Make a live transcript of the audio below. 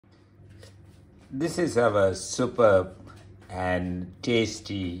This is our superb and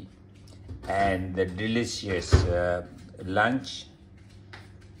tasty and the delicious lunch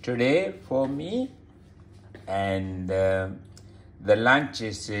today for me. And the lunch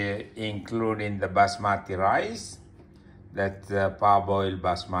is including the basmati rice, that's parboiled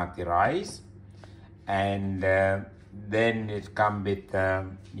basmati rice, and then it come with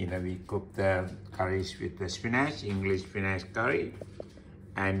we cook the curries with the spinach, English spinach curry,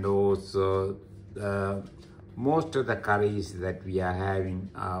 and also most of the curries that we are having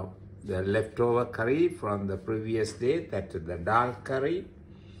are the leftover curry from the previous day. That is the dal curry,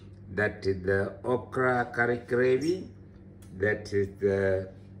 that is the okra curry gravy, that is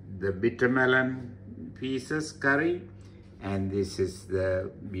the bitter melon pieces curry, and this is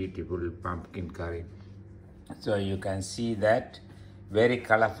the beautiful pumpkin curry. So you can see that very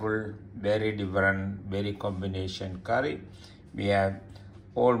colorful, very different, very combination curry. We have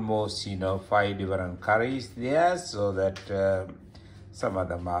almost 5 different curries there, so that some of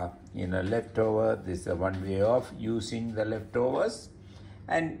them are leftover. This is one way of using the leftovers,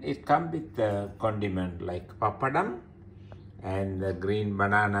 and it comes with the condiment like papadam and the green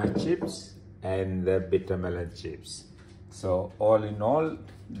banana chips and the bitter melon chips. So all in all,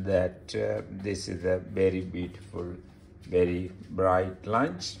 that this is a very beautiful, very bright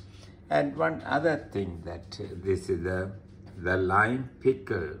lunch. And one other thing, that this is the lime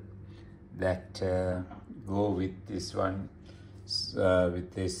pickle that go with this one,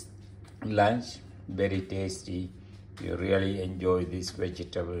 with this lunch. Very tasty. You really enjoy this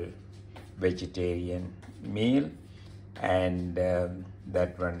vegetarian meal, and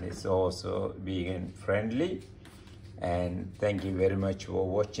that one is also vegan friendly. And thank you very much for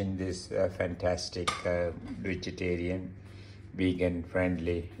watching this fantastic vegetarian vegan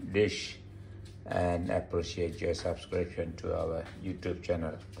friendly dish, and appreciate your subscription to our YouTube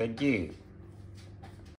channel. Thank you.